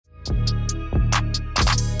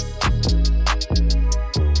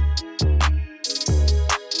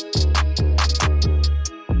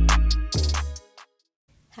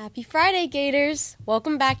Happy Friday, Gators!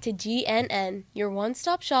 Welcome back to GNN, your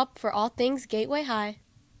one-stop shop for all things Gateway High.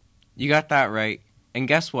 You got that right. And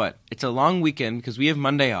guess what? It's a long weekend because we have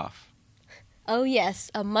Monday off. Oh yes,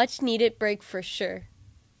 a much-needed break for sure.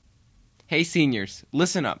 Hey seniors,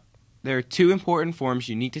 listen up. There are 2 important forms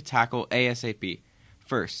you need to tackle ASAP.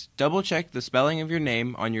 First, double-check the spelling of your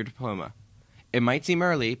name on your diploma. It might seem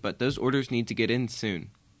early, but those orders need to get in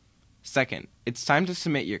soon. Second, it's time to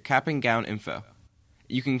submit your cap and gown info.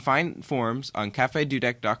 You can find forms on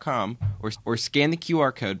cafedudek.com or scan the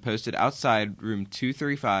QR code posted outside room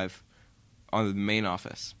 235 on the main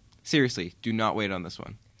office. Seriously, do not wait on this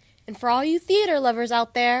one. And for all you theater lovers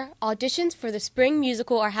out there, auditions for the spring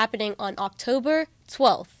musical are happening on October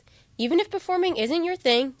 12th. Even if performing isn't your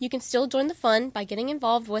thing, you can still join the fun by getting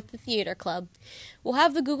involved with the theater club. We'll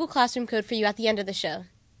have the Google Classroom code for you at the end of the show.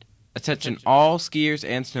 Attention all skiers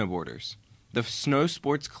and snowboarders. The Snow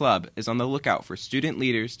Sports Club is on the lookout for student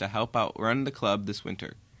leaders to help out run the club this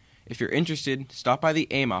winter. If you're interested, stop by the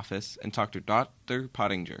AIM office and talk to Dr.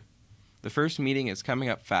 Pottinger. The first meeting is coming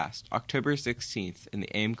up fast, October 16th in the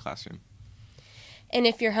AIM classroom. And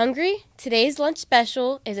if you're hungry, today's lunch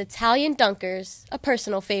special is Italian Dunkers, a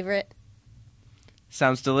personal favorite.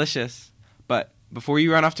 Sounds delicious. But before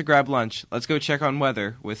you run off to grab lunch, let's go check on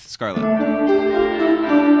weather with Scarlett.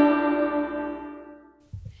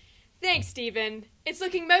 Thanks, Stephen. It's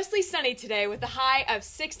looking mostly sunny today with a high of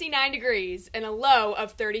 69 degrees and a low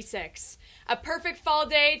of 36. A perfect fall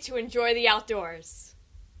day to enjoy the outdoors.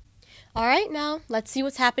 All right, now, let's see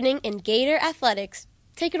what's happening in Gator Athletics.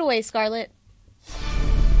 Take it away, Scarlett.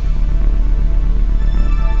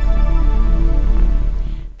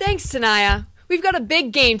 Thanks, Tanaya. We've got a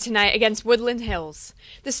big game tonight against Woodland Hills.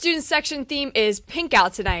 The student section theme is Pink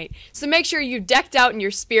Out tonight, so make sure you're decked out in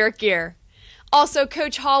your spirit gear. Also,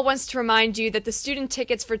 Coach Hall wants to remind you that the student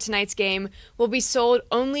tickets for tonight's game will be sold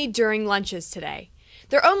only during lunches today.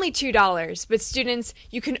 They're only $2, but students,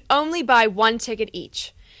 you can only buy 1 ticket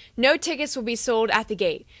each. No tickets will be sold at the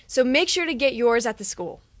gate, so make sure to get yours at the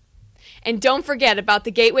school. And don't forget about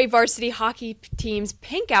the Gateway Varsity Hockey Team's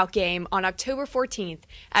Pink Out game on October 14th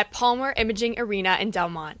at Palmer Imaging Arena in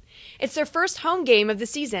Delmont. It's their first home game of the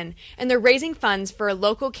season, and they're raising funds for a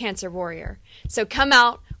local cancer warrior. So come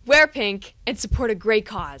out, wear pink, and support a great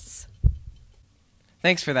cause.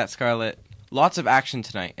 Thanks for that, Scarlett. Lots of action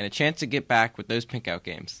tonight and a chance to get back with those Pink Out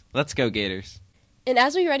games. Let's go, Gators. And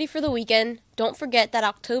as we ready for the weekend, don't forget that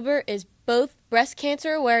October is both Breast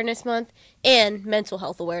Cancer Awareness Month and Mental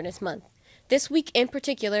Health Awareness Month. This week in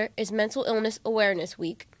particular is Mental Illness Awareness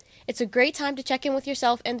Week. It's a great time to check in with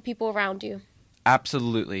yourself and the people around you.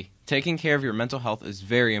 Absolutely. Taking care of your mental health is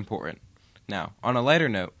very important. Now, on a lighter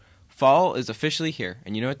note, fall is officially here,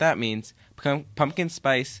 and you know what that means. Pumpkin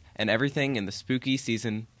spice and everything in the spooky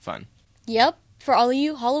season fun. Yep. For all of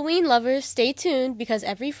you Halloween lovers, stay tuned because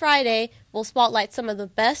every Friday we'll spotlight some of the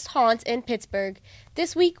best haunts in Pittsburgh.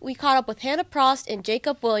 This week we caught up with Hannah Prost and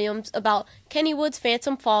Jacob Williams about Kennywood's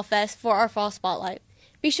Phantom Fall Fest for our fall spotlight.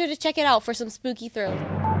 Be sure to check it out for some spooky thrills.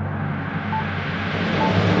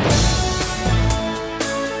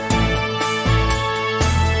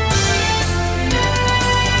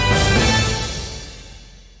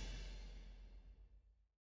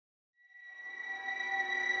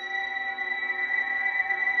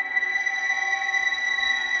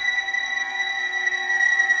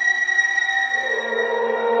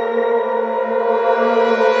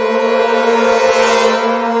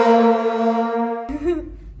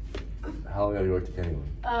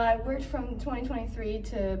 I worked from 2023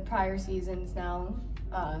 to prior seasons now.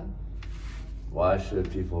 Why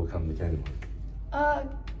should people come to Kennywood?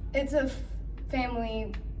 It's a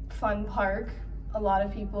family fun park. A lot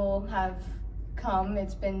of people have come.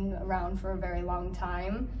 It's been around for a very long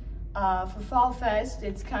time. For Fall Fest,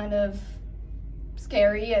 it's kind of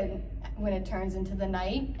scary and when it turns into the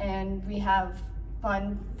night, and we have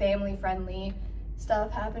fun, family-friendly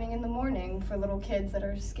stuff happening in the morning for little kids that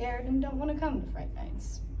are scared and don't want to come to Fright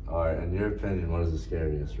Nights. All right, in your opinion, what is the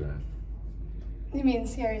scariest ride? You mean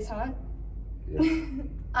scariest haunt? Yeah.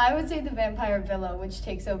 I would say the Vampire Villa, which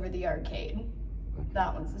takes over the arcade. Okay.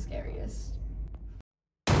 That one's the scariest.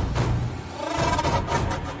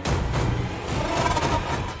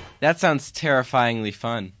 That sounds terrifyingly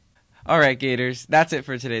fun. All right, Gators, that's it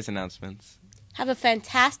for today's announcements. Have a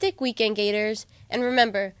fantastic weekend, Gators, and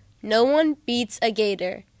remember, no one beats a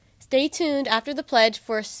Gator. Stay tuned after the pledge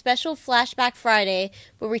for a special Flashback Friday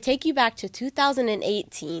where we take you back to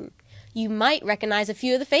 2018. You might recognize a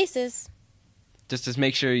few of the faces. just to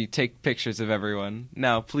make sure you take pictures of everyone.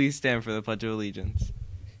 Now, please stand for the Pledge of Allegiance.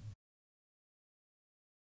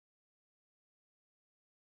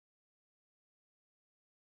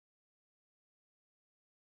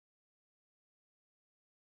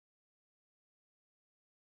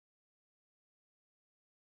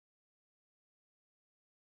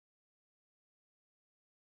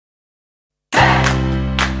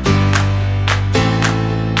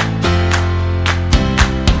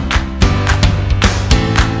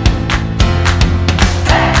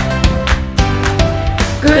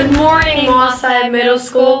 Good morning, Mosside Middle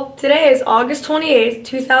School. Today is August 28th,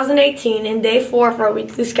 2018, and day 4 of our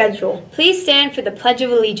weekly schedule. Please stand for the Pledge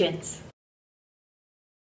of Allegiance.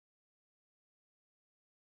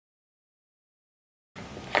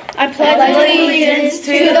 I pledge allegiance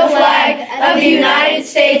to the flag of the United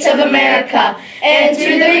States of America and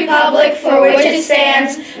to the republic for which it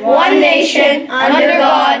stands, one nation, under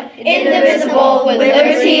God, indivisible, with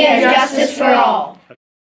liberty and justice for all.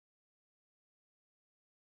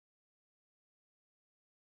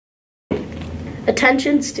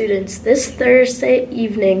 Attention students, this Thursday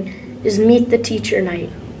evening is Meet the Teacher Night.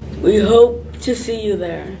 We hope to see you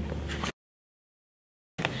there.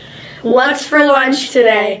 What's for lunch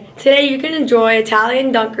today? Today you can enjoy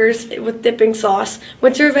Italian dunkers with dipping sauce,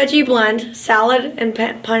 winter veggie blend, salad, and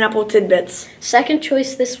pineapple tidbits. Second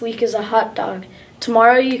choice this week is a hot dog.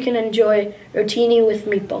 Tomorrow you can enjoy rotini with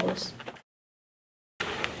meatballs.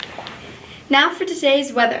 Now for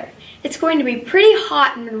today's weather. It's going to be pretty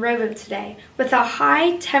hot in Monroeville today, with a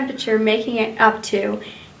high temperature making it up to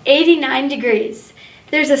 89 degrees.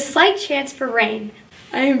 There's a slight chance for rain.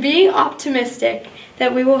 I am being optimistic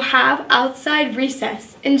that we will have outside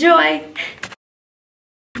recess. Enjoy!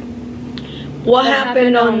 What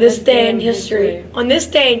happened on this day in history? On this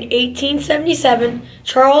day in 1877,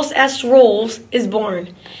 Charles S. Rolls is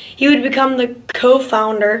born. He would become the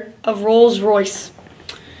co-founder of Rolls-Royce.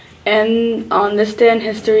 And on this day in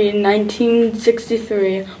history, in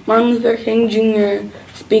 1963, Martin Luther King Jr.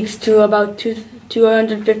 speaks to about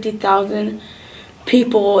 250,000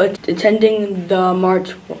 people attending the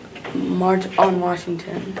March on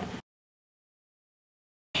Washington.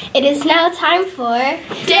 It is now time for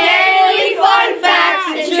Daily Fun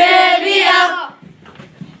Facts and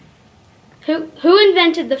Trivia! Who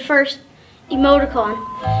invented the first emoticon?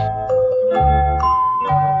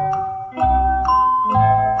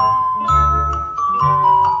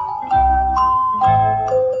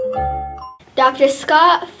 Dr.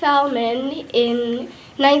 Scott Fahlman. In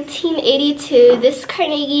 1982, this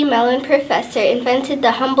Carnegie Mellon professor invented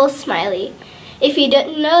the humble smiley. If you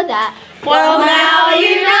didn't know that, well, now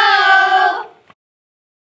you know!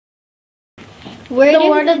 The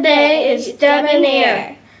word of the day is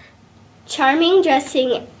debonair. Charming,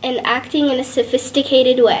 dressing, and acting in a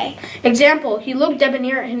sophisticated way. Example, he looked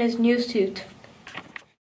debonair in his new suit.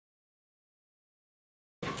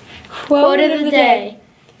 Quote of the day.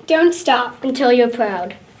 Don't stop until you're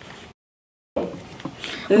proud.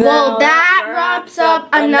 Well, that wraps up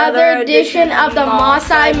another edition of the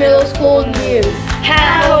Mosside Middle School News.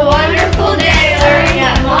 Have a